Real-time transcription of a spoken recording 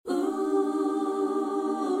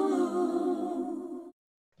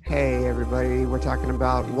Hey everybody, we're talking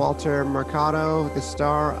about Walter Mercado, the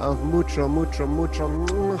star of Mucho, Mucho,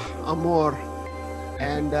 Mucho Amor.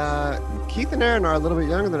 And Keith and Aaron are a little bit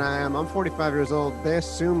younger than I am. I'm 45 years old. They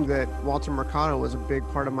assumed that Walter Mercado was a big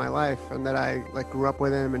part of my life and that I grew up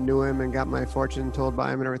with him and knew him and got my fortune told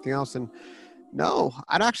by him and everything else. And no,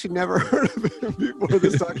 I'd actually never heard of him before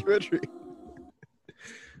this documentary.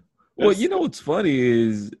 Well, you know what's funny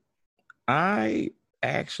is I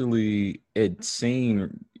actually had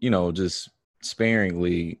seen, just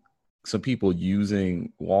sparingly some people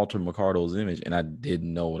using Walter Mercado's image, and I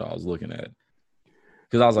didn't know what I was looking at.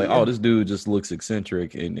 Because I was like, oh, this dude just looks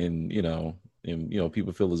eccentric and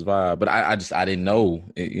people feel his vibe. But I didn't know,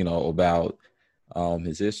 about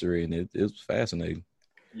his history, and it was fascinating.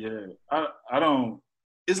 Yeah, I don't,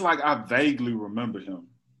 it's like I vaguely remember him.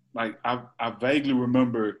 Like I vaguely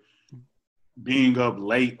remember being up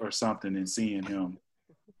late or something and seeing him.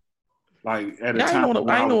 Like at a time.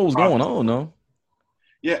 I didn't know what was going on, though.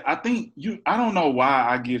 Yeah, I don't know why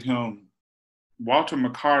I get him, Walter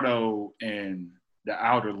Mercado and The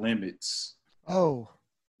Outer Limits. Oh.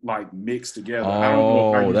 Like mixed together. Oh, I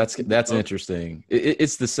don't know that's interesting.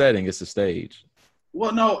 It's the setting, it's the stage.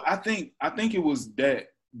 Well, no, I think it was that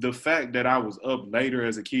the fact that I was up later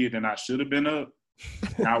as a kid than I should have been up.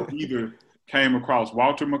 I either came across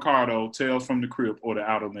Walter Mercado, Tales from the Crypt, or The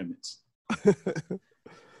Outer Limits.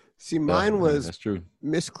 See, mine was that's true.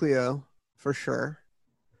 Miss Cleo for sure.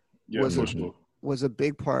 Yeah, for sure. Was a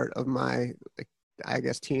big part of my, I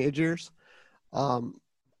guess, teenage years. I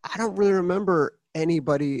don't really remember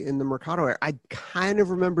anybody in the Mercado era. I kind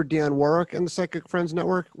of remember Dionne Warwick and the Psychic Friends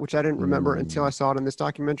Network, which I didn't remember until I saw it in this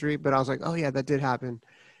documentary. But I was like, oh yeah, that did happen.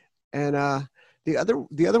 And the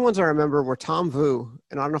other ones I remember were Tom Vu,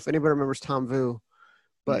 and I don't know if anybody remembers Tom Vu,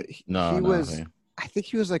 but I think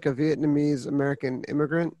he was like a Vietnamese American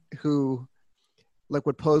immigrant who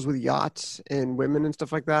would pose with yachts and women and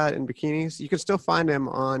stuff like that in bikinis. You can still find him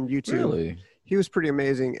on YouTube. Really? He was pretty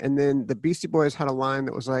amazing. And then the Beastie Boys had a line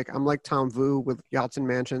that was like, I'm like Tom Vu with yachts and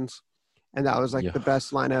mansions. And that was the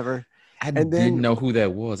best line ever. I didn't know who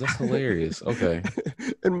that was. That's hilarious. Okay.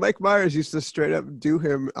 And Mike Myers used to straight up do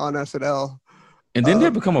him on SNL. And didn't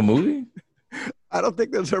that become a movie? I don't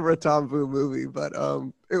think there's ever a Tom Vu movie, but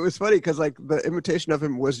it was funny because the imitation of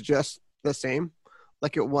him was just the same.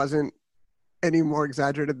 Like it wasn't any more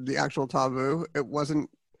exaggerated than the actual Tom Vu. It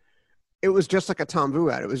was just like a Tom Vu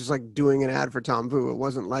ad. It was just like doing an ad for Tom Vu. It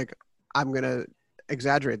wasn't like I'm going to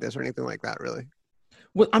exaggerate this or anything like that, really.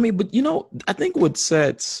 Well, I mean, but I think what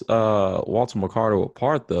sets Walter Mercado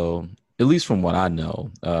apart, though, at least from what I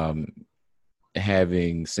know,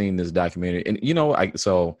 having seen this documentary, and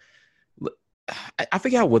I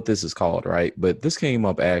forget what this is called, right? But this came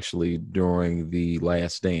up actually during The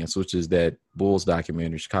Last Dance, which is that Bulls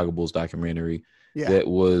documentary, Chicago Bulls documentary that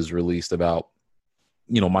was released about,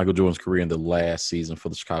 Michael Jordan's career in the last season for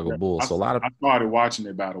the Chicago Bulls. So I started watching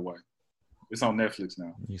it, by the way. It's on Netflix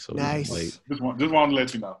now. So nice. Just wanted to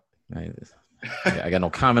let you know. I got no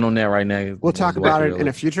comment on that right now. We'll talk about it in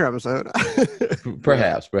a future episode.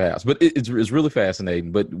 Perhaps. But it's really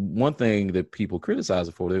fascinating. But one thing that people criticize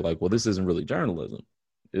it for, they're like, well, this isn't really journalism.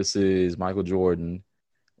 This is Michael Jordan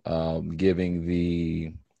giving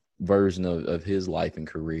the version of his life and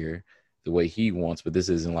career the way he wants. But this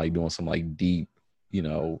isn't like doing some deep,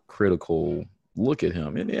 critical look at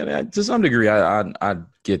him. And to some degree, I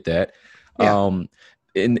get that. Yeah.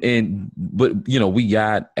 But we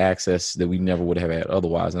got access that we never would have had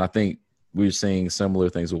otherwise. And I think we're seeing similar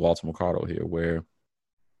things with Walter Mercado here, where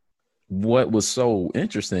what was so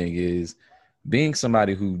interesting is being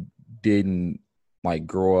somebody who didn't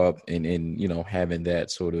grow up and having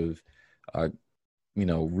that sort of,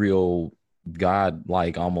 real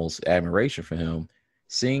God-like almost admiration for him,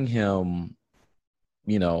 seeing him,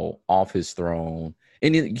 off his throne.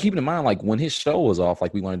 And keeping in mind, when his show was off,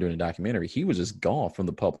 we learned during the documentary, he was just gone from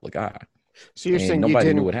the public eye. So you're saying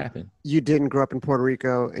nobody knew what happened. You didn't grow up in Puerto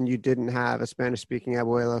Rico, and you didn't have a Spanish-speaking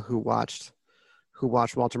abuela who watched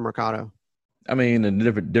Walter Mercado. I mean, in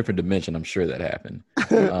a different dimension, I'm sure that happened,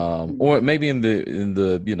 or maybe in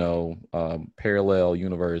the parallel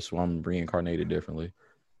universe where I'm reincarnated differently.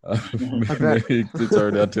 Maybe it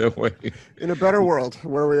turned out that way. In a better world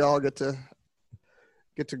where we all get to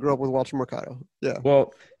grow up with Walter Mercado. Yeah.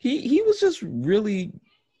 Well, he was just really,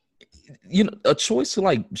 a choice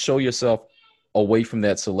to show yourself away from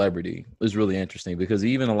that celebrity is really interesting, because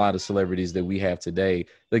even a lot of celebrities that we have today,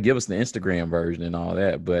 they give us the Instagram version and all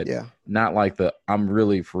that, but not like I'm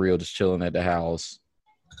really for real just chilling at the house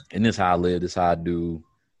and this is how I live, this is how I do,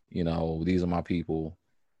 these are my people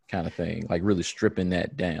kind of thing, really stripping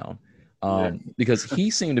that down. Because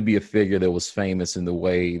he seemed to be a figure that was famous in the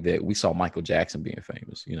way that we saw Michael Jackson being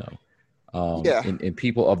famous, and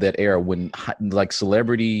people of that era when like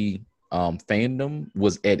celebrity fandom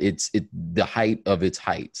was at the height of its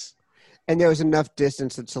heights. And there was enough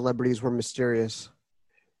distance that celebrities were mysterious.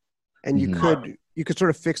 And you could sort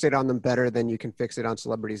of fixate on them better than you can fixate on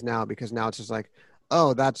celebrities now, because now it's just like,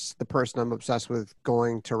 oh, that's the person I'm obsessed with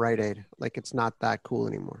going to Rite Aid. Like, it's not that cool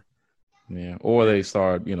anymore. Yeah. Or they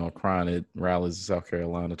start, crying at rallies in South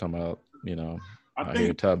Carolina talking about, I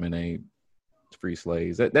hear Tubman ain't free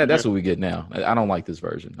slaves. That's what we get now. I don't like this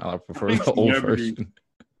version. I prefer the old version.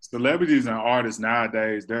 Celebrities and artists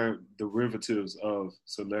nowadays, they're derivatives of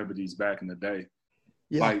celebrities back in the day.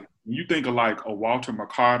 Yeah. Like, you think of like a Walter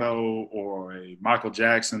Mercado or a Michael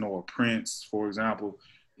Jackson or a Prince, for example.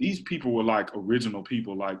 These people were like original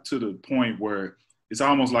people, like to the point where it's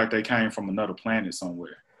almost like they came from another planet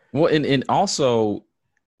somewhere. Well, and also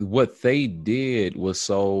what they did was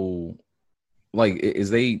so, like, as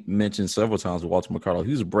they mentioned several times with Walter Mercado,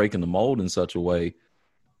 he was breaking the mold in such a way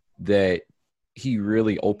that he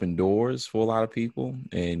really opened doors for a lot of people,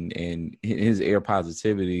 and his air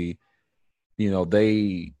positivity,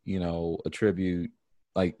 they, attribute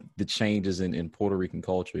like the changes in Puerto Rican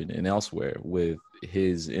culture and elsewhere with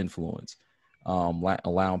his influence,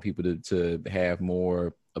 allowing people to have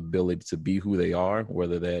more ability to be who they are,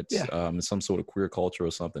 whether that's in some sort of queer culture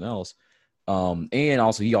or something else. And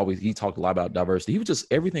also he talked a lot about diversity. He was just,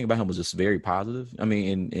 everything about him was just very positive. I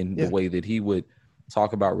mean, in the way that he would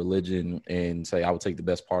talk about religion and say, I would take the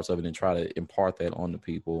best parts of it and try to impart that on the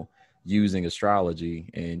people using astrology,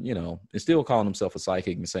 and, and still calling himself a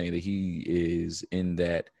psychic and saying that he is in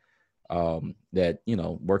that,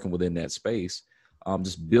 working within that space.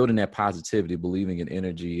 Just building that positivity, believing in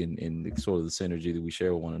energy and sort of the synergy that we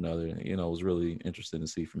share with one another, it was really interesting to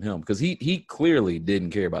see from him, because he clearly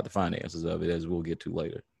didn't care about the finances of it, as we'll get to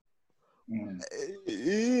later.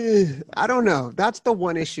 I don't know. That's the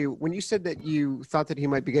one issue. When you said that you thought that he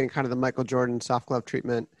might be getting kind of the Michael Jordan soft glove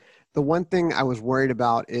treatment, the one thing I was worried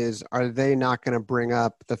about is, are they not going to bring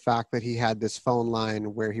up the fact that he had this phone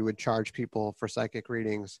line where he would charge people for psychic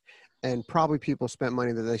readings, and probably people spent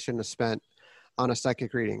money that they shouldn't have spent on a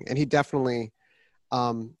psychic reading. And he definitely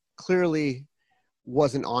clearly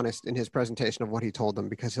wasn't honest in his presentation of what he told them,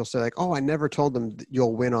 because he'll say like, oh, I never told them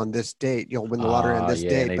you'll win on this date, you'll win the lottery on this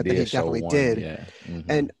date, but then he definitely did. Yeah. Mm-hmm.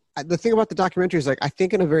 And the thing about the documentary is, like, I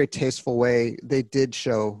think in a very tasteful way, they did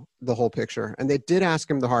show the whole picture, and they did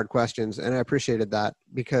ask him the hard questions. And I appreciated that,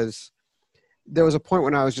 because there was a point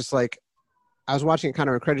when I was just like, I was watching it kind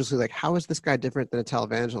of incredulously, like, how is this guy different than a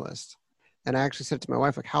televangelist? And I actually said to my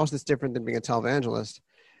wife, like, how is this different than being a televangelist?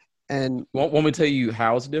 And want me to tell you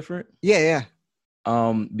how it's different? Yeah.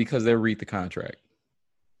 Because they read the contract.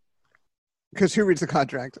 Because who reads the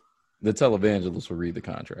contract? The televangelists will read the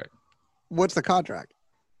contract. What's the contract?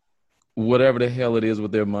 Whatever the hell it is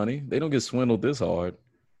with their money. They don't get swindled this hard.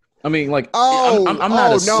 I mean, like, I'm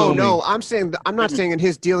not assuming. No. I'm not saying in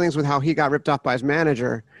his dealings with how he got ripped off by his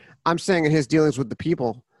manager. I'm saying in his dealings with the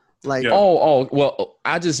people. Like, well,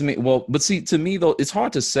 I just mean, but see, to me though, it's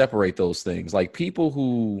hard to separate those things. Like, people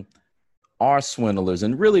who are swindlers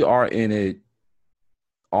and really are in it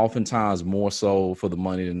oftentimes more so for the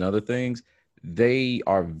money than other things, they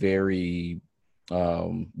are very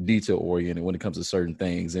detail oriented when it comes to certain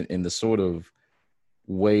things, and the sort of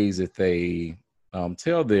ways that they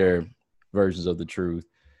tell their versions of the truth.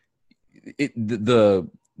 It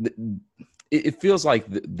feels like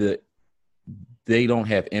they don't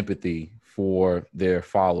have empathy for their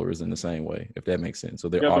followers in the same way, if that makes sense. So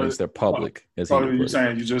their audience, their public. So you're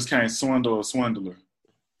saying you just can't swindle a swindler?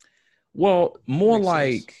 Well, more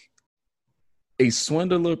like a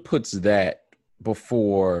swindler puts that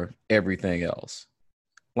before everything else.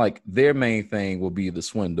 Like, their main thing will be the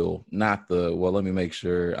swindle, not the, well, let me make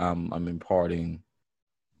sure I'm imparting,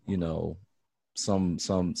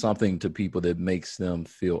 something to people that makes them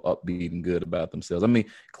feel upbeat and good about themselves. I mean,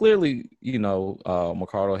 clearly,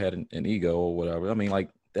 Mercado had an ego or whatever. I mean, like,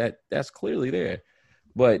 that's clearly there.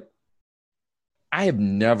 But I have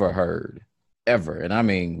never heard ever, and I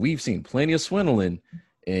mean, we've seen plenty of swindling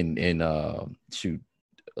in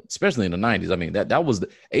especially in the 90s. I mean, that was the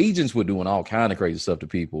agents were doing all kind of crazy stuff to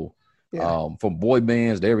people, from boy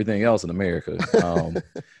bands to everything else in America.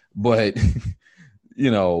 But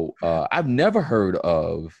I've never heard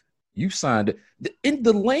of, you signed in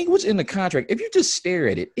the language in the contract. If you just stare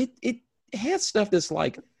at it, it has stuff that's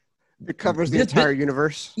like, it covers the entire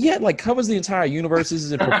universe. Yeah, like covers the entire universe. This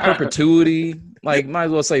is in perpetuity. Like, might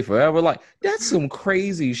as well say forever. Like, that's some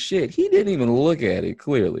crazy shit. He didn't even look at it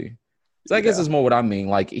clearly. So I guess it's more what I mean.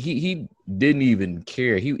 Like he didn't even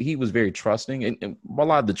care. He was very trusting, and a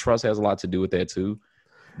lot of the trust has a lot to do with that too.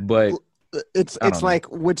 But it's like,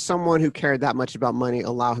 would someone who cared that much about money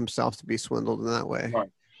allow himself to be swindled in that way? Right.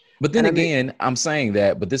 But then again, I'm saying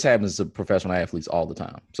that, but this happens to professional athletes all the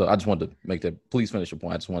time. So I just wanted to make that. Please finish your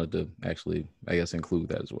point. I just wanted to actually, I guess, include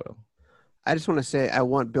that as well. I just want to say I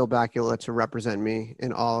want Bill Bakula to represent me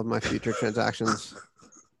in all of my future transactions.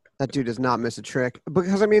 That dude does not miss a trick.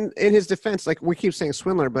 Because, I mean, in his defense, like we keep saying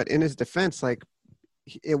swindler, but in his defense, like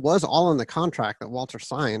it was all in the contract that Walter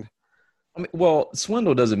signed. I mean, well,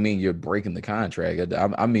 swindle doesn't mean you're breaking the contract.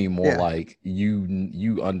 I mean more like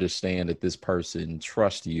you understand that this person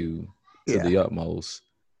trusts you to the utmost,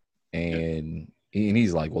 and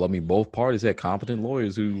he's like, well, I mean, both parties had competent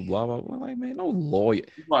lawyers who blah blah blah. Like, man, no lawyer,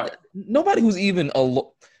 nobody who's even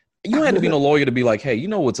you don't have to be a lawyer to be like, hey, you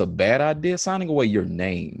know what's a bad idea? Signing away your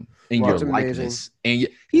name and your likeness, and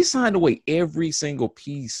he signed away every single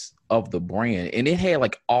piece of the brand, and it had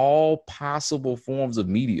like all possible forms of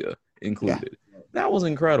media included. That was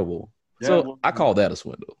incredible. I call that a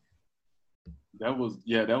swindle. That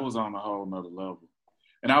was on a whole nother level.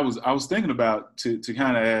 And I was thinking about to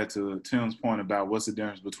kind of add to Tim's point about what's the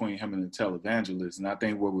difference between him and the televangelist. And I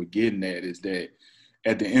think what we're getting at is that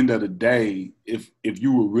at the end of the day, if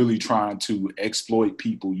you were really trying to exploit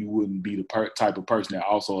people, you wouldn't be the type of person that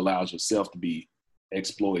also allows yourself to be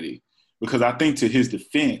exploited. Because I think to his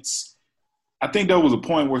defense, I think there was a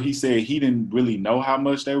point where he said he didn't really know how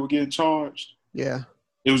much they were getting charged. Yeah.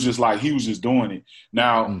 It was just like he was just doing it.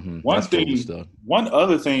 Now, one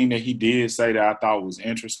other thing that he did say that I thought was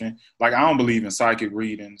interesting, like I don't believe in psychic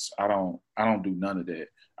readings. I don't do none of that.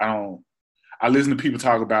 I listen to people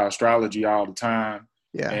talk about astrology all the time.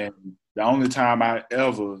 Yeah. And the only time I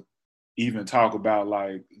ever even talk about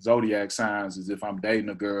like zodiac signs is if I'm dating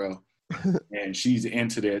a girl and she's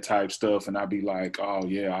into that type stuff, and I'd be like, "Oh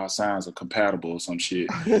yeah, our signs are compatible" or some shit.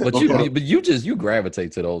 But you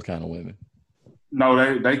gravitate to those kind of women.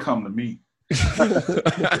 No, they come to me. But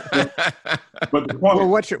the point. Well,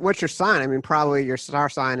 what's your sign? I mean, probably your star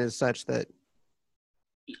sign is such that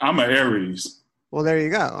I'm an Aries. Well, there you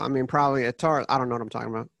go. I mean, probably a Taurus. I don't know what I'm talking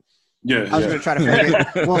about. Yeah, I was going to try to figure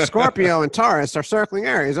it. Well, Scorpio and Taurus are circling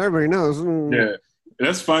Aries. Everybody knows. Yeah.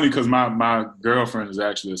 That's funny because my girlfriend is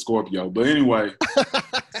actually a Scorpio. But anyway.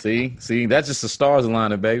 See, that's just the stars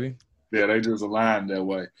aligning, baby. Yeah, they just aligned that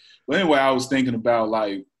way. But anyway, I was thinking about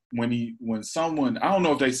like when someone, I don't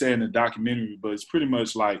know if they say in the documentary, but it's pretty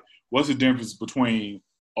much like, what's the difference between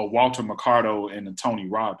a Walter Mercado and a Tony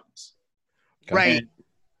Robbins? Right.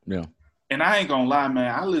 And I ain't gonna lie,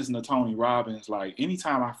 man, I listen to Tony Robbins like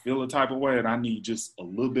anytime I feel a type of way and I need just a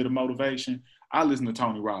little bit of motivation, I listen to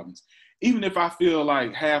Tony Robbins. Even if I feel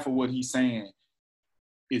like half of what he's saying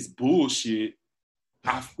is bullshit,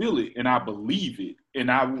 I feel it and I believe it. And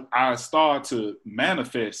I start to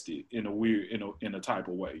manifest it in a weird, in a type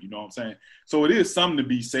of way. You know what I'm saying? So it is something to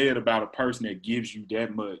be said about a person that gives you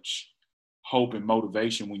that much hope and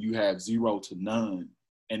motivation when you have zero to none.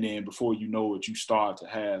 And then before you know it, you start to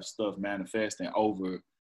have stuff manifesting over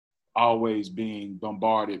always being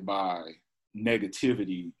bombarded by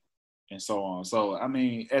negativity and so on. So, I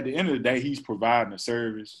mean, at the end of the day, he's providing a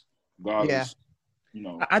service regardless.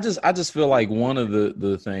 Yeah. I just feel like one of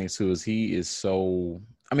the things too is he is so,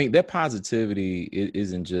 I mean, that positivity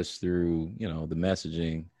isn't just through, the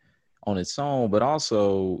messaging on its own, but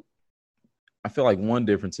also I feel like one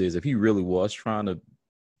difference is if he really was trying to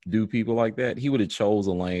do people like that, he would have chose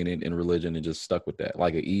a lane in religion and just stuck with that,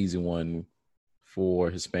 like an easy one for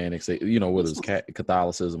Hispanics, whether it's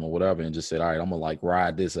Catholicism or whatever, and just said, all right, I'm going to like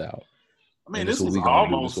ride this out. I mean, this was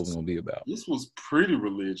almost, this is what we're going to be about. This was pretty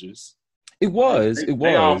religious. It was.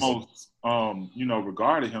 They almost,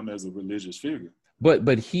 regarded him as a religious figure.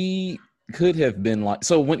 But he could have been like,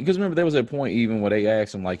 so because remember there was a point even where they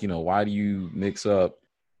asked him like, why do you mix up,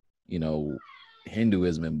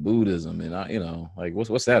 Hinduism and Buddhism and like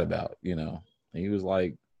what's that about? And he was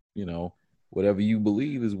like, whatever you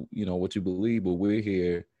believe is what you believe, but we're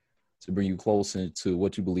here to bring you closer to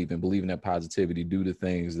what you believe in, believe in that positivity, do the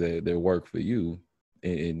things that work for you,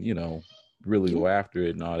 and really go after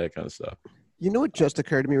it and all that kind of stuff. You know what just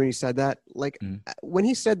occurred to me when you said that? Like when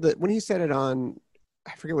he said it on,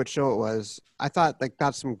 I forget what show it was, I thought like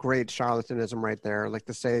that's some great charlatanism right there. Like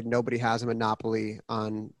to say nobody has a monopoly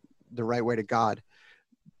on the right way to God.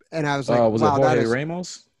 And I was like, was wow, it Jorge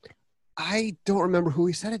Ramos? I don't remember who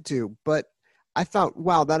he said it to, but I thought,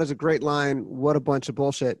 wow, that is a great line. What a bunch of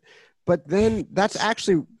bullshit. But then that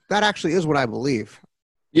actually is what I believe.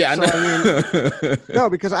 Yeah. So, I mean, no,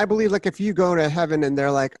 because I believe like if you go to heaven and they're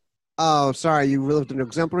like, oh, sorry, you lived an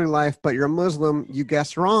exemplary life, but you're a Muslim, you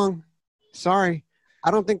guessed wrong. Sorry.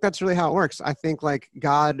 I don't think that's really how it works. I think like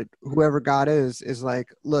God, whoever God is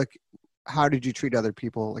like, look, how did you treat other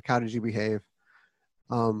people? Like, how did you behave?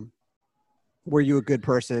 Were you a good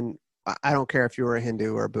person? I don't care if you were a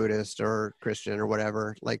Hindu or a Buddhist or Christian or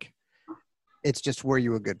whatever. Like, it's just, were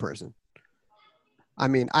you a good person? I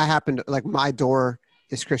mean, I happen to, like, my door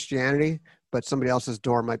is Christianity, but somebody else's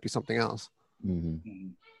door might be something else. Mm-hmm.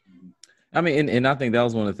 I mean, and I think that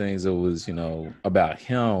was one of the things that was, about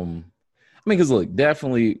him. I mean, because look,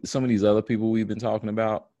 definitely some of these other people we've been talking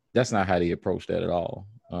about, that's not how they approach that at all.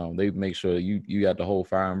 They make sure you got the whole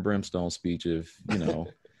fire and brimstone speech if,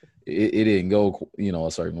 it didn't go,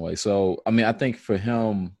 a certain way. So, I mean, I think for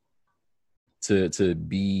him to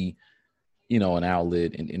be, an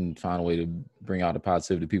outlet and find a way to bring out the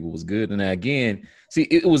positivity to people was good. And again, see,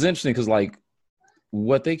 it was interesting because like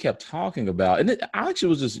what they kept talking about, and it actually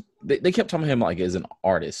was just, they kept talking about him like as an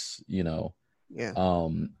artist, Yeah.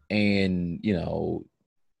 And,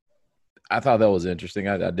 I thought that was interesting.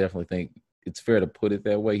 I definitely think it's fair to put it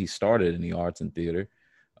that way. He started in the arts and theater.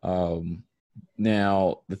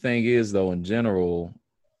 Now, the thing is, though, in general,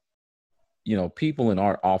 people in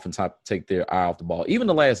art often take their eye off the ball. Even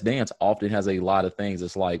The Last Dance often has a lot of things.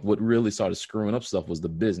 It's like what really started screwing up stuff was the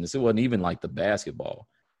business. It wasn't even like the basketball.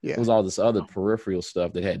 Yeah. It was all this other peripheral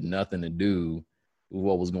stuff that had nothing to do with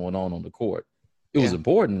what was going on the court. It was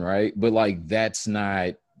important, right? But like, that's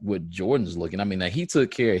not what Jordan's looking. I mean, now he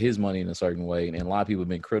took care of his money in a certain way, and a lot of people have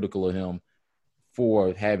been critical of him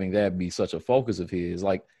for having that be such a focus of his.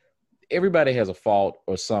 Like, everybody has a fault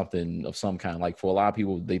or something of some kind. Like, for a lot of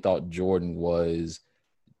people, they thought Jordan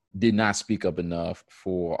did not speak up enough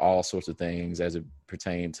for all sorts of things as it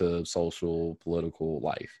pertained to social, political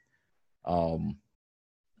life.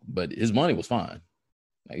 But his money was fine.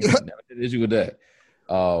 Like, never had an issue with that.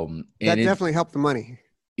 That definitely helped the money.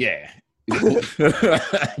 Yeah.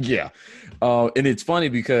 Yeah. And it's funny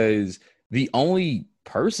because the only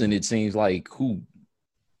person, it seems like, who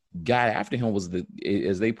got after him was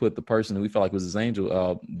as they put, the person who we felt like was his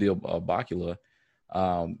angel, Bill Bakula,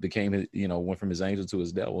 became, went from his angel to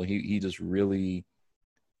his devil. He just really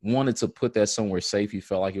wanted to put that somewhere safe. He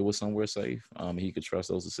felt like it was somewhere safe. He could trust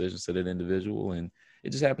those decisions to that individual, and it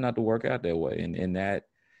just happened not to work out that way. And that,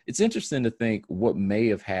 it's interesting to think what may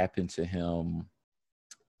have happened to him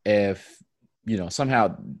if,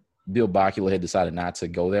 somehow Bill Bakula had decided not to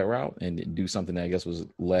go that route and do something that I guess was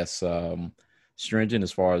less stringent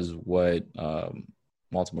as far as what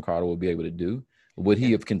Walter Mercado would be able to do. Would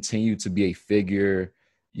he have continued to be a figure,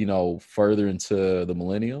 further into the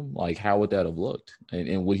millennium? Like, how would that have looked?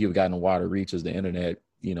 And would he have gotten a wider reach as the internet,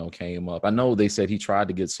 came up? I know they said he tried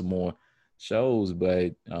to get some more shows,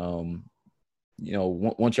 but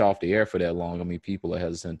once you're off the air for that long, I mean, people are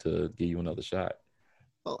hesitant to give you another shot.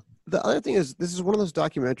 Well, the other thing is, this is one of those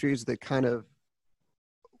documentaries that kind of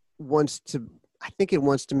wants to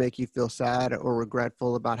make you feel sad or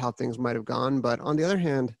regretful about how things might have gone. But on the other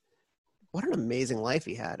hand, what an amazing life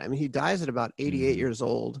he had. I mean, he dies at about 88 years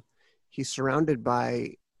old. He's surrounded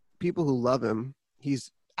by people who love him.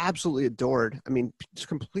 He's absolutely adored. I mean,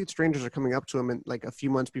 complete strangers are coming up to him in like a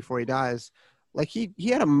few months before he dies. Like, he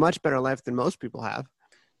had a much better life than most people have.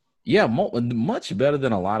 Yeah, much better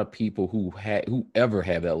than a lot of people who ever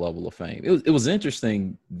have that level of fame. It was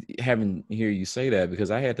interesting hear you say that,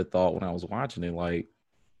 because I had the thought when I was watching it, like,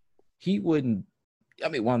 he wouldn't. I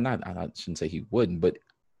mean, well, I shouldn't say he wouldn't, but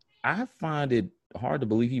I find it hard to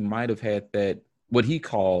believe he might have had that, what he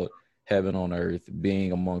called heaven on earth,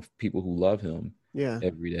 being among people who love him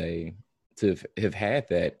every day, to have had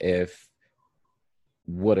that if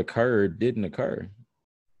what occurred didn't occur.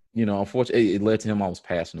 Unfortunately, it led to him almost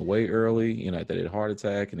passing away early, after that heart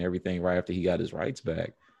attack and everything, right after he got his rights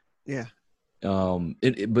back. Yeah.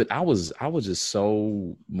 But I was just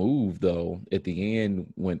so moved, though, at the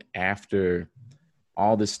end, when after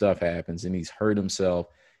all this stuff happens and he's hurt himself,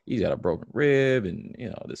 he's got a broken rib and,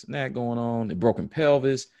 this and that going on, and broken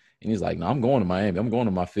pelvis. And he's like, no, I'm going to Miami. I'm going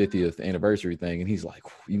to my 50th anniversary thing. And he's like,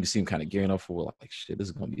 you can see him kind of gearing up for, like, shit, this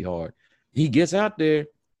is going to be hard. He gets out there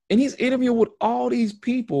and he's interviewing with all these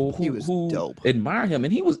people who dope. Admire him.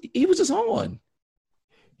 And he was just on.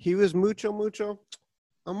 He was mucho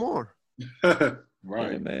amor.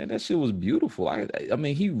 Right. Yeah, man, that shit was beautiful. I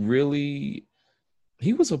mean, he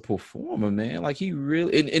was a performer, man. Like, he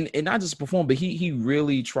really, and not just perform, but he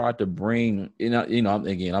really tried to bring,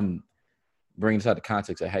 again, I'm bringing this out of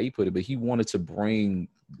context of how you put it, but he wanted to bring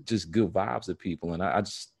just good vibes to people. And I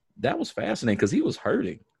just, that was fascinating, because he was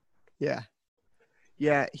hurting. Yeah.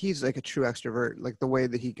 Yeah, he's like a true extrovert, like the way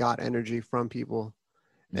that he got energy from people.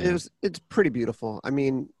 Yeah. It's pretty beautiful. I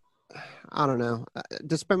mean, I don't know.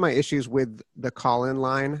 Despite my issues with the call-in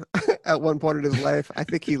line at one point in his life. I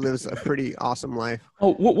think he lives a pretty awesome life.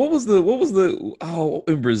 Oh, what was the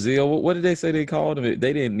in Brazil? What did they say they called him?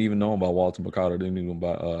 They didn't even know him by Walter Mercado. They didn't even know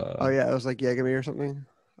about. Oh yeah, it was like Yagami or something.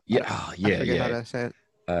 Yeah, I forget how to say it.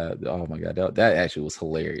 Oh my god, that actually was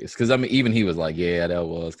hilarious. Because I mean, even he was like, "Yeah, that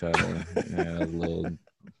was kind of that was a little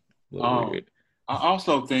weird." I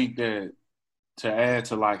also think that to add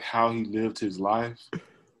to like how he lived his life,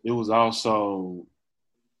 it was also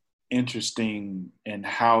interesting in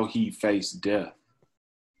how he faced death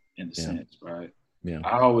in a sense, right? Yeah.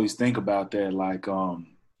 I always think about that, like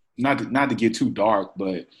not to get too dark,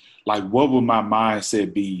 but like what would my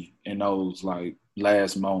mindset be in those like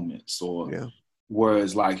last moments, or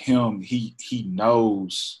whereas like him, he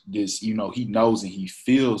knows this, you know, he knows and he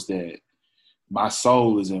feels that my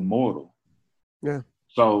soul is immortal. Yeah.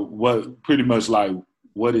 So what pretty much like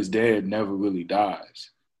what is dead never really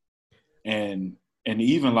dies. And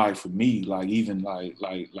even like for me, like even like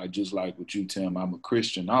just like with you, Tim, I'm a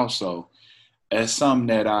Christian also. That's something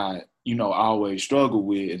that I, you know, always struggle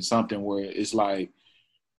with, and something where it's like,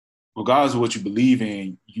 regardless of what you believe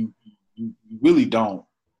in, you really don't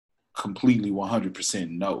completely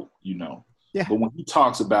 100% know, you know. Yeah. But when he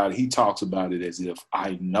talks about it as if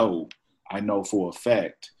I know for a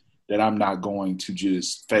fact that I'm not going to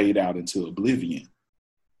just fade out into oblivion.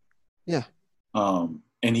 Yeah.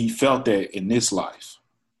 And he felt that in this life.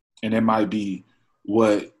 And it might be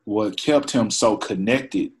what kept him so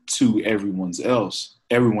connected to everyone else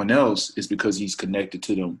is because he's connected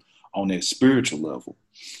to them on that spiritual level.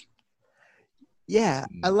 Yeah,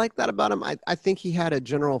 I like that about him. I think he had a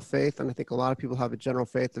general faith, and I think a lot of people have a general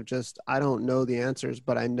faith of just, I don't know the answers,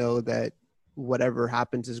 but I know that whatever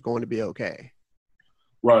happens is going to be okay.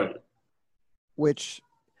 Right. Which,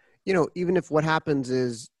 you know, even if what happens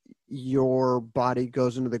is your body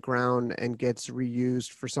goes into the ground and gets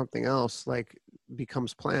reused for something else, like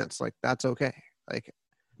becomes plants, like that's okay. Like,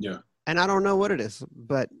 yeah. And I don't know what it is,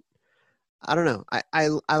 but I don't know. I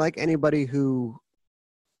like anybody who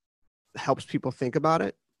helps people think about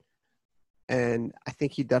it. And I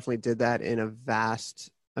think he definitely did that in a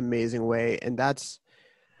vast, amazing way. And that's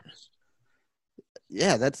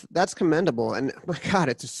commendable. And my God,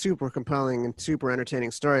 it's a super compelling and super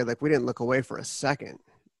entertaining story. Like we didn't look away for a second.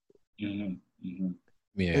 Mm-hmm. Mm-hmm.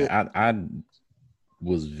 Yeah, I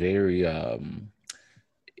was very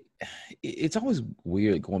it's always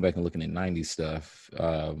weird going back and looking at 90s stuff,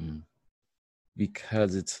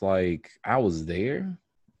 because it's like I was there,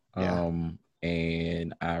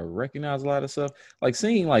 and I recognize a lot of stuff, like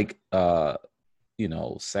seeing like you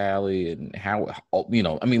know, Sally and how, you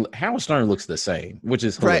know, I mean, Howard Stern looks the same, which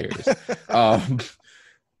is hilarious. Right.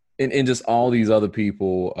 And just all these other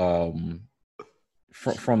people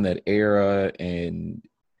from that era, and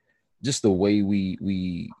just the way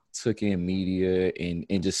we took in media,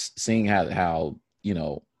 and just seeing how you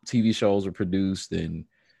know TV shows are produced, and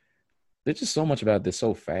there's just so much about this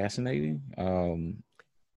so fascinating.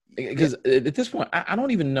 Because at this point, I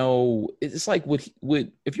don't even know. It's like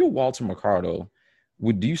would if you're Walter Mercado,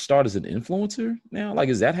 do you start as an influencer now? Like,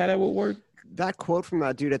 is that how that would work? That quote from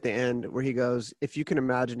that dude at the end where he goes, if you can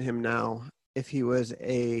imagine him now, if he was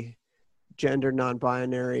a gender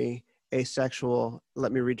non-binary, asexual,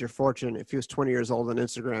 let me read your fortune. If he was 20 years old on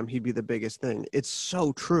Instagram, he'd be the biggest thing. It's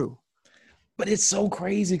so true. But it's so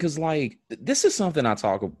crazy because, like, this is something I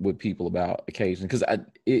talk with people about occasionally, because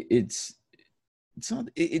it's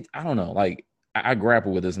I don't know. Like, I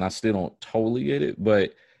grapple with this, and I still don't totally get it.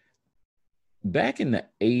 But back in the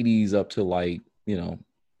 80s up to, like, you know,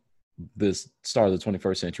 this start of the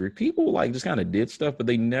 21st century, people like just kind of did stuff, but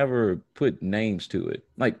they never put names to it.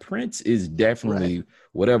 Like Prince is definitely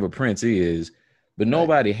whatever Prince is, but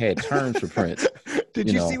nobody had terms for Prince.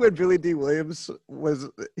 Did you see what Billy D. Williams was?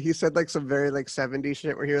 He said like some very like 70s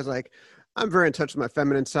shit where he was like, I'm very in touch with my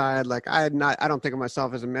feminine side. Like I don't think of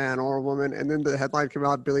myself as a man or a woman. And then the headline came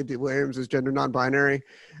out, Billy D. Williams is gender non-binary.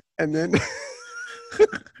 And then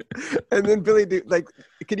and then Billy D. Like,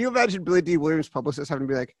 can you imagine Billy D. Williams' publicist having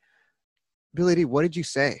to be like, Billy D., what did you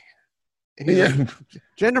say? And he's like,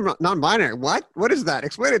 gender non-binary. What? What is that?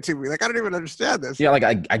 Explain it to me. Like, I don't even understand this. Yeah, like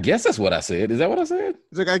I guess that's what I said. Is that what I said?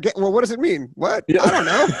 He's like, well, what does it mean? What? Yeah. I don't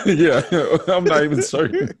know. Yeah, I'm not even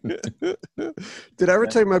certain. Did I ever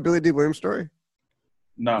tell you my Billy D. Williams story?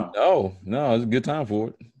 No. It's a good time for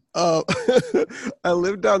it. I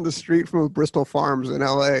lived down the street from Bristol Farms in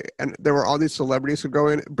LA, and there were all these celebrities who go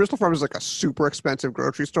in. Bristol Farms is like a super expensive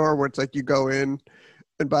grocery store where it's like you go in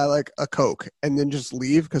and buy like a Coke and then just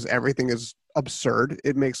leave because everything is absurd.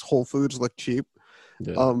 It makes Whole Foods look cheap.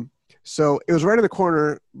 Yeah. So it was right in the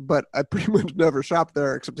corner, but I pretty much never shopped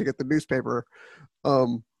there except to get the newspaper.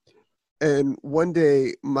 And one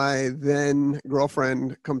day, my then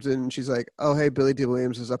girlfriend comes in and she's like, "Oh, hey, Billy D.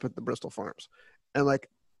 Williams is up at the Bristol Farms," and like,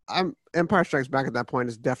 Empire Strikes Back at that point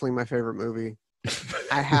is definitely my favorite movie.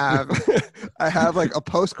 I have, I have like a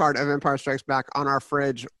postcard of Empire Strikes Back on our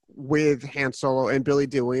fridge with Han Solo and Billy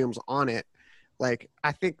D. Williams on it. Like,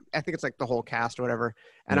 I think it's like the whole cast or whatever.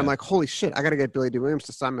 And I'm like, holy shit, I got to get Billy D. Williams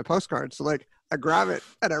to sign my postcard. So like, I grab it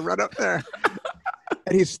and I run up there,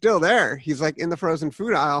 and he's still there. He's like in the frozen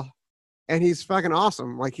food aisle. And he's fucking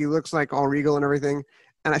awesome. Like, he looks like all regal and everything.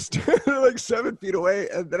 And I stand like 7 feet away,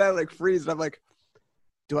 and then I like freeze. And I'm like,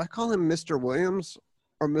 do I call him Mr. Williams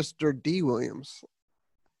or Mr. D. Williams?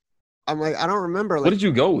 I'm like, I don't remember. Like, what did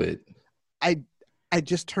you go with? I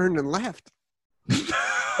just turned and left. It's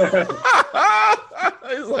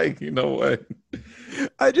like, you know what?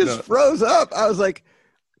 I just froze up. I was like,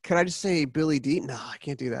 can I just say Billy D? No, I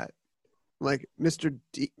can't do that. Like, Mr.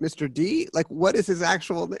 D, like, what is his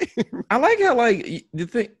actual name? I like how, like, you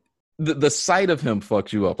think the sight of him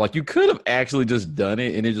fucked you up. Like, you could have actually just done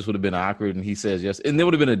it, and it just would have been awkward. And he says yes, and there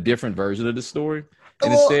would have been a different version of the story.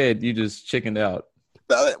 And instead, you just chickened out.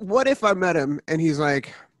 What if I met him and he's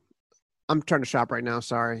like, "I'm trying to shop right now.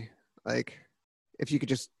 Sorry. Like, if you could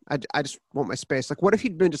just, I just want my space." Like, what if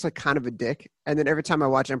he'd been just like kind of a dick, and then every time I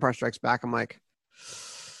watch Empire Strikes Back, I'm like,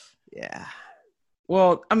 yeah.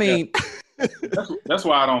 Well, I mean. Yeah. That's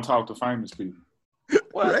why I don't talk to famous people.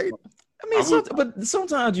 Well, right? I mean, but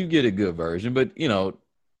sometimes you get a good version. But, you know,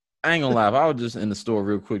 I ain't gonna lie. If I was just in the store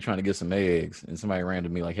real quick trying to get some eggs, and somebody ran to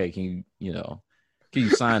me like, "Hey, can you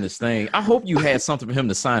sign this thing?" I hope you had something for him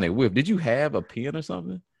to sign it with. Did you have a pen or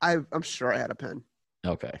something? I'm sure I had a pen.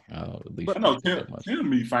 Okay. At least but no, Tim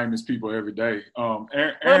meet famous people every day. Aaron,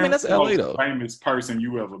 well, I mean, that's LA though. Famous person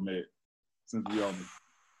you ever met since you owned it.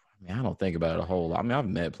 I mean, I don't think about it a whole lot. I mean, I've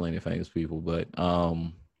met plenty of famous people, but I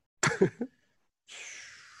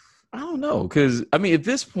don't know. Because, I mean, at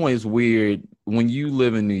this point, it's weird. When you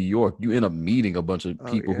live in New York, you end up meeting a bunch of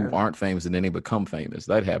people who aren't famous, and then they become famous.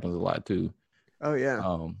 That happens a lot, too. Oh, yeah.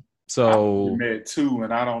 I met two,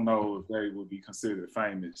 and I don't know if they would be considered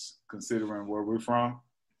famous, considering where we're from.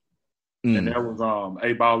 And that was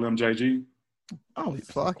A-Ball MJG. Oh,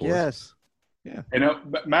 fuck, yes. Yeah. And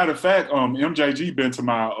matter of fact, MJG been to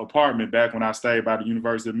my apartment back when I stayed by the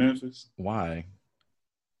University of Memphis. Why?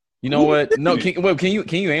 You know what? No, can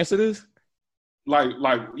you answer this? Like,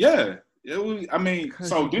 yeah. It was, I mean,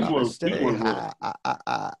 so this was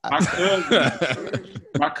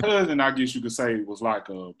my cousin, I guess you could say, was like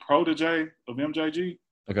a protege of MJG.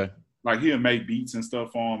 Okay. Like, he'll make beats and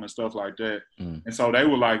stuff for him and stuff like that. And so they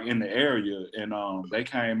were like in the area, and they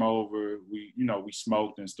came over. We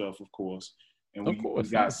smoked and stuff, of course. And we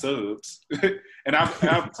got subs. And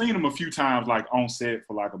I've seen him a few times, like on set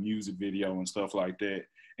for like a music video and stuff like that.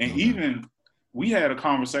 And even we had a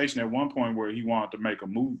conversation at one point where he wanted to make a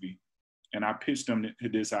movie, and I pitched him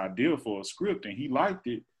this idea for a script, and he liked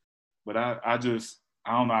it. But I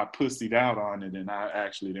don't know, I pussied out on it, and I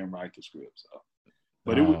actually didn't write the script. So,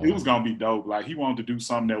 but it was gonna be dope. Like, he wanted to do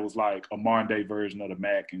something that was like a modern day version of the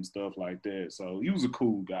Mac and stuff like that. So he was a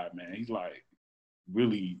cool guy, man. He's like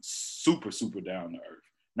really super, super down to earth.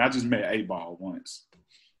 And I just met A-Ball once.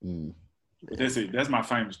 But that's it. That's my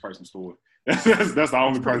famous person story. That's the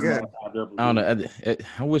only person I've ever. I don't know.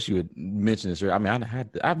 I wish you would mention this. I mean,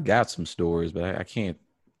 I've got some stories, but I can't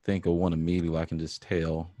think of one immediately I can just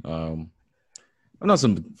tell. I've done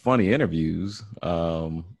some funny interviews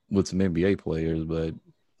with some NBA players, but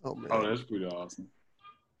oh, that's pretty awesome.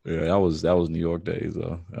 Yeah, that was New York days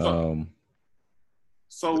though.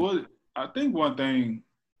 So what? I think one thing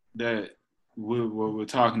that we're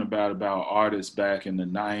talking about artists back in the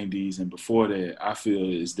 90s and before that, I feel,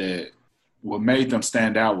 is that what made them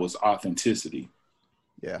stand out was authenticity.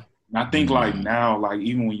 Yeah. And I think like now, like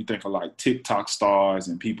even when you think of like TikTok stars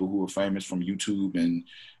and people who are famous from YouTube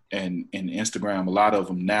and Instagram, a lot of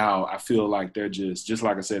them now, I feel like they're just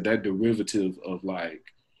like I said, that derivative of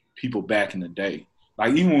like people back in the day.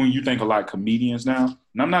 Like, even when you think of like comedians now,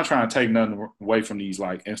 and I'm not trying to take nothing away from these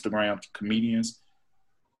like Instagram comedians,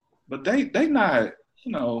 but they not,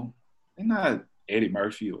 they're not Eddie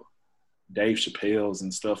Murphy or Dave Chappelle's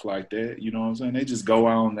and stuff like that. You know what I'm saying? They just go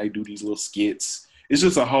on, they do these little skits. It's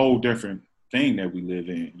just a whole different thing that we live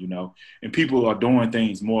in, and people are doing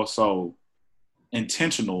things more so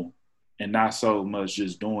intentional and not so much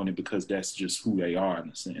just doing it because that's just who they are in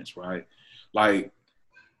a sense, right? Like,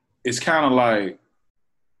 it's kind of like,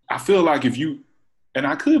 I feel like if you, and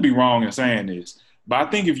I could be wrong in saying this, but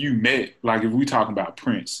I think if you met, like if we talking about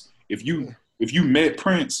Prince, if you met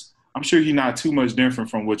Prince, I'm sure he's not too much different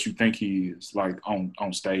from what you think he is, like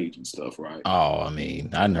on stage and stuff, right? Oh, I mean,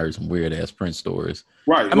 I heard some weird ass Prince stories.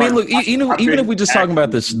 Right. I mean, look, even if we're just talking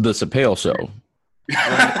about the Chappelle show,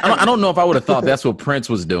 I don't know if I would have thought that's what Prince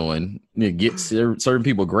was doing. Get certain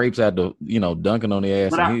people grapes out the, dunking on their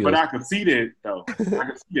ass. But I could see that though. I could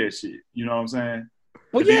see that shit. You know what I'm saying?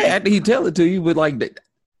 Well, yeah, after he tell it to you, but like,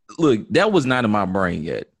 look, that was not in my brain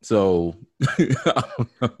yet. So,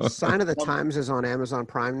 Sign of the Times is on Amazon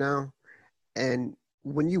Prime now, and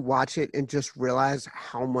when you watch it and just realize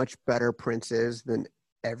how much better Prince is than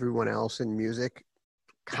everyone else in music,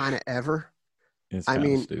 kind of ever. It's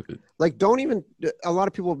stupid. Like, don't even. A lot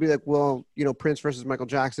of people will be like, "Well, Prince versus Michael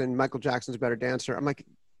Jackson. Michael Jackson's a better dancer." I'm like,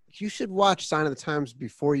 you should watch Sign of the Times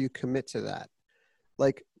before you commit to that.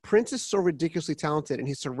 Like, Prince is so ridiculously talented, and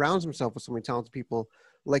he surrounds himself with so many talented people.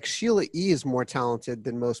 Like, Sheila E. is more talented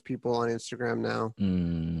than most people on Instagram now.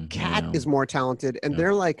 Kat is more talented, and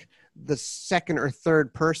they're like the second or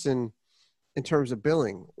third person in terms of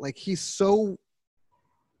billing. Like, he's so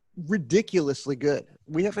ridiculously good.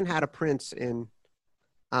 We haven't had a Prince in,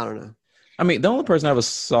 I don't know. I mean, the only person I ever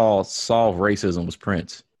saw solve racism was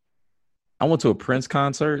Prince. I went to a Prince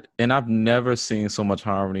concert, and I've never seen so much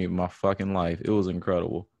harmony in my fucking life. It was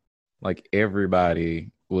incredible. Like,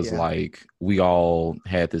 everybody was like, we all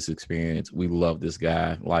had this experience. We love this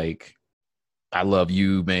guy. Like, I love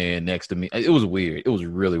you, man, next to me. It was weird. It was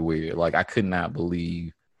really weird. Like, I could not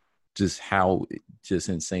believe just how just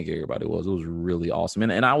in sync everybody was. It was really awesome.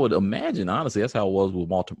 And I would imagine, honestly, that's how it was with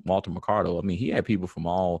Walter Mercado. I mean, he had people from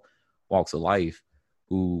all walks of life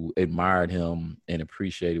who admired him and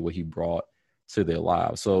appreciated what he brought to their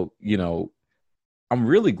lives. So, I'm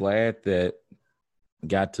really glad that I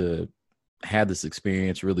got to have this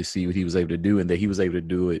experience, really see what he was able to do, and that he was able to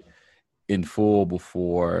do it in full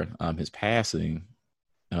before his passing.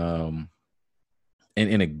 And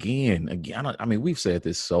again, I mean, we've said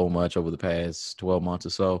this so much over the past 12 months or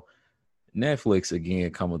so. Netflix again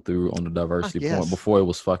coming through on the diversity point before it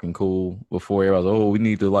was fucking cool. Before everybody was, we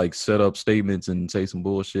need to like set up statements and say some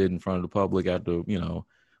bullshit in front of the public after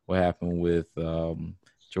what happened with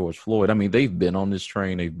George Floyd. I mean, they've been on this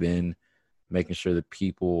train. They've been making sure that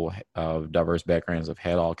people of diverse backgrounds have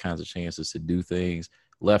had all kinds of chances to do things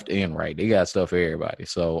left and right. They got stuff for everybody.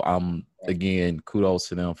 So again, kudos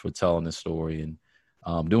to them for telling this story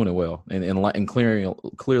and doing it well and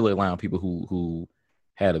clearly allowing people who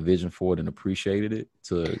had a vision for it and appreciated it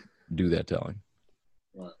to do that telling.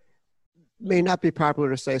 Right. May not be popular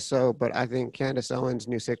to say so, but I think Candace Owens'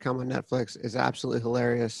 new sitcom on Netflix is absolutely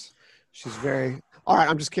hilarious. She's very. All right,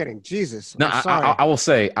 I'm just kidding. Jesus. No, I will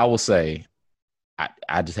say.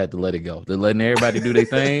 I just had to let it go. They're letting everybody do their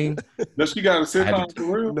thing. Does she got a sitcom for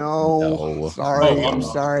real? No. Sorry. I'm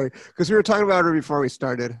sorry. Because we were talking about her before we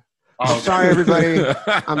started. I'm sorry, everybody.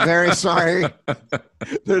 I'm very sorry.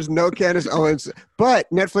 There's no Candace Owens. But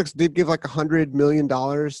Netflix did give like $100 million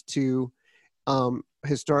to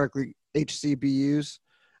historically HCBUs.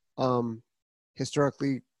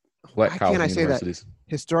 Historically, Black colleges and universities.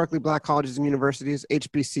 Historically Black colleges and universities,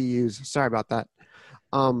 HBCUs. Sorry about that.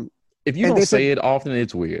 If you don't say it often,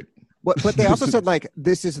 it's weird. But they also said, like,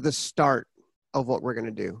 this is the start of what we're going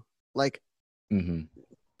to do. Like,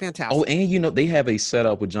 fantastic. Oh, and, they have a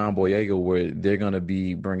setup with John Boyega where they're going to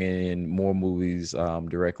be bringing in more movies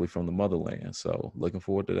directly from the motherland. So looking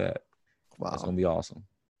forward to that. Wow. That's going to be awesome.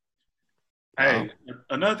 Hey,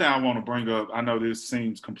 another thing I want to bring up, I know this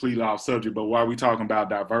seems completely off subject, but while we talking about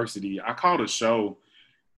diversity, I caught a show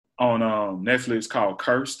on Netflix called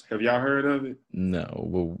Cursed. Have y'all heard of it? No.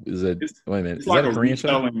 Well, wait a minute. It's like a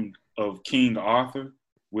retelling of King Arthur,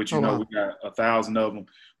 which, we got 1,000 of them.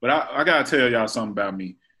 But I got to tell y'all something about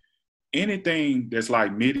me. Anything that's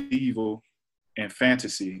like medieval and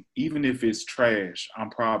fantasy, even if it's trash,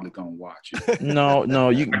 I'm probably going to watch it. No,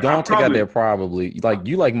 you don't take out there probably. Like,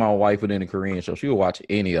 you like my wife within a Korean show. She will watch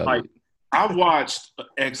any of it. I watched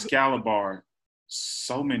Excalibur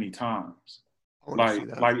so many times.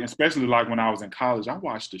 Like especially like when I was in college, I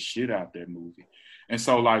watched the shit out that movie. And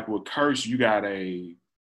so like with Curse, you got a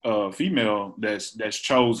female that's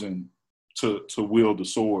chosen to wield the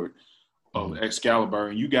sword of Excalibur,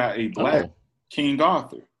 and you got a black King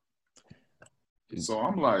Arthur. So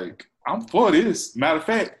I'm like, I'm for this. Matter of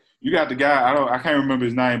fact, you got the guy, I can't remember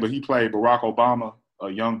his name, but he played Barack Obama, a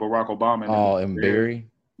young Barack Obama. And Barry?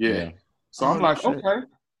 Yeah. So I'm like, okay,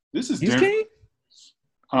 this is He's different. King?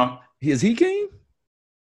 Huh? Is he King?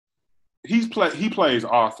 He plays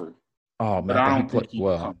Arthur. Oh man, but I don't think he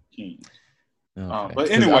becomes King. Okay. But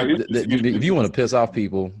anyway, if you want to piss off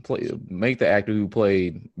people, make the actor who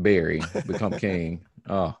played Barry become King.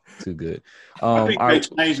 Oh, too good. I think I they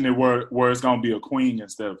changing it where it's gonna be a queen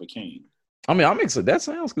instead of a king. mean, I'm excited. That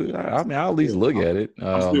sounds good. I mean, I'll at least look at it.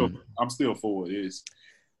 I'm still for it.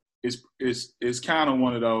 It's kind of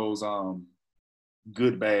one of those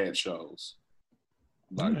good bad shows,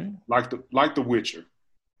 like the Witcher.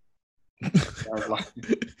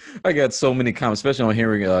 I got so many comments, especially on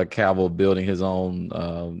hearing Cavill building his own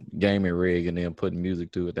gaming rig and then putting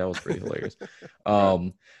music to it. That was pretty hilarious.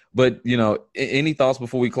 But any thoughts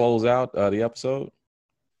before we close out the episode?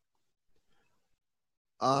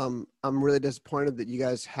 I'm really disappointed that you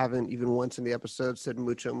guys haven't even once in the episode said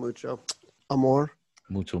mucho amor.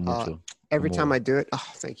 Mucho. Every amor. time I do it,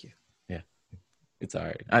 thank you. Yeah, it's all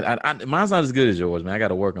right. Mine's not as good as yours, man. I got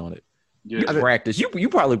to work on it. Yeah. You practice. You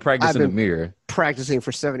probably practice in the mirror. Practicing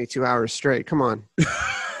for 72 hours straight. Come on.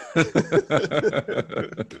 What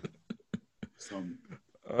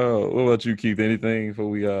about you, Keith? Anything before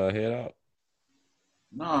we head out?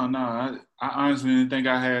 No. I honestly didn't think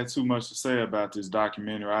I had too much to say about this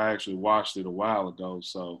documentary. I actually watched it a while ago,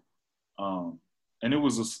 so and it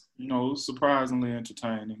was surprisingly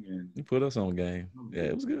entertaining, and you put us on game. Yeah,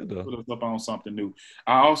 it was good though. Put us up on something new.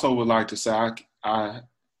 I also would like to say I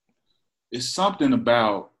it's something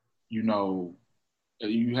about I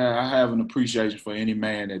have an appreciation for any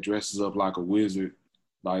man that dresses up like a wizard,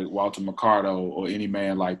 like Walter Mercado, or any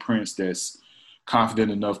man like Prince that's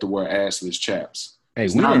confident enough to wear assless chaps. Hey,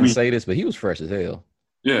 we didn't say this, but he was fresh as hell.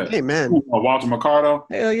 Yeah. Hey, man. Walter Mercado?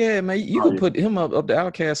 Hell yeah, man. You could put him up the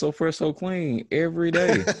Outcast so fresh, so clean every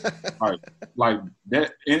day. Right. Like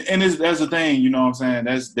that. And that's the thing, you know what I'm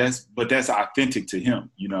saying? That's authentic to him,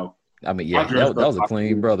 I mean, yeah, that was a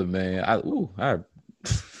clean brother, man. I was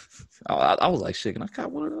like, shit, can I cop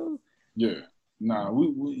one of those? Yeah. Nah, we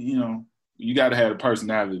you got to have a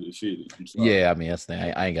personality to fit it. Yeah, I mean, that's the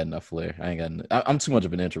thing. I ain't got enough flair. I'm too much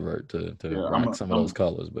of an introvert to rock some of those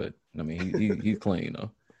colors, but I mean, he's clean, though.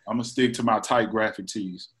 I'm going to stick to my tight graphic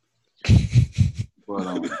tees.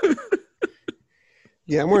 But,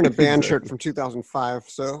 yeah, I'm wearing a band shirt from 2005,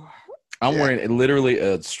 so... I'm wearing literally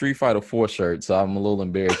a Street Fighter 4 shirt, so I'm a little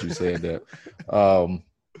embarrassed you said that.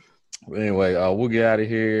 Anyway, we'll get out of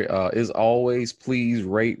here. As always, please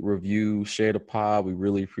rate, review, share the pod. We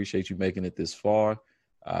really appreciate you making it this far.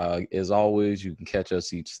 As always, you can catch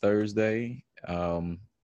us each Thursday, and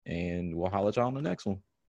we'll holler at y'all on the next one.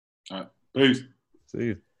 All right. Peace. See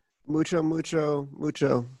you. Mucho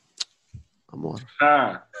amor.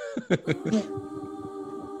 Ah.